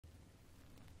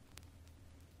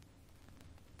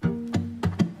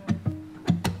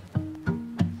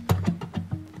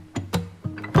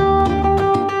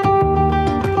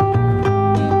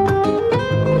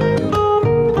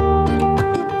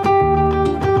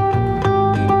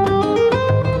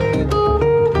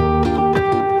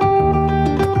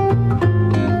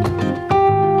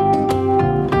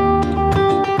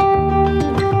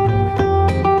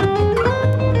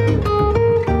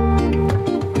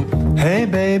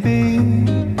baby,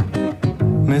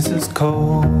 Mrs.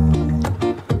 Cole,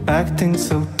 acting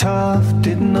so tough,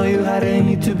 didn't know you had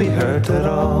any to be hurt at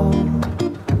all.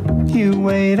 You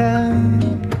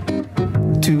waited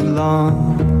too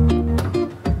long,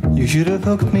 you should have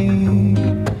hooked me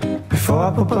before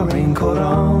I put my raincoat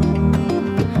on.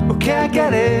 Okay, I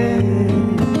get it,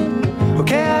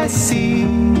 okay, I see.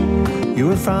 You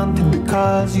were fronting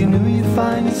because you knew you'd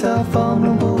find yourself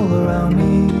vulnerable around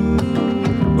me.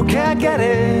 Okay, I get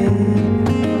it,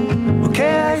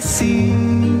 okay, I see.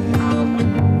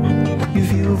 You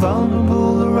feel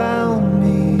vulnerable around me.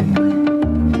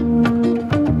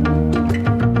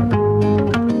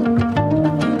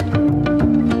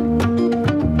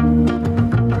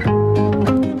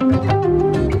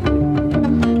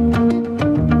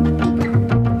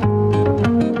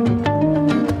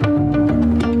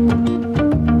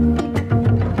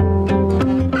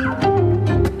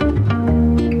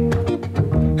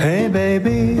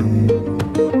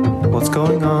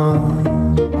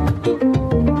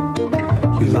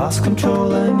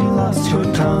 Control and you lost your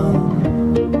tongue.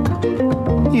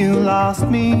 You lost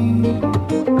me,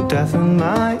 deaf in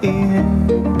my ear.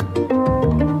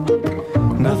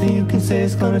 Nothing you can say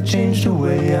is gonna change the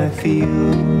way I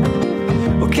feel.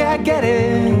 Okay, I get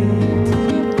it,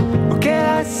 okay,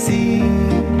 I see.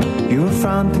 You were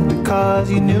fronting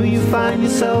because you knew you'd find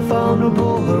yourself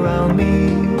vulnerable around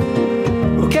me.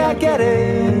 Okay, I get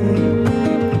it,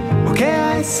 okay,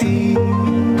 I see.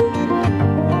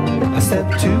 Step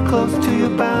too close to your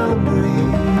boundaries.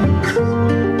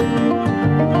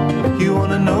 You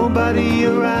want nobody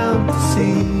around to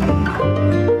see.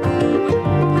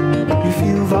 You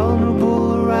feel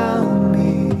vulnerable around me.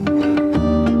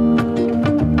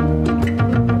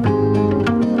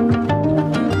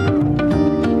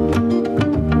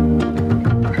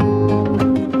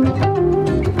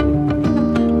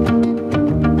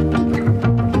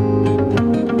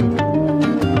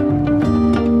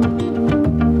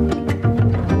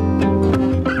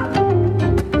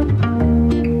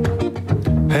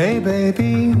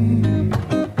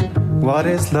 What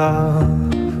is love?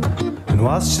 And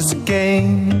what's just a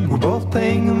game we're both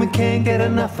playing and we can't get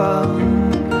enough of?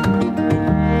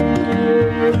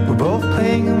 We're both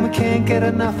playing and we can't get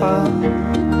enough of.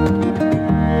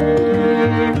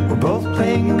 We're both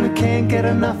playing and we can't get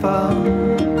enough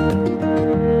of.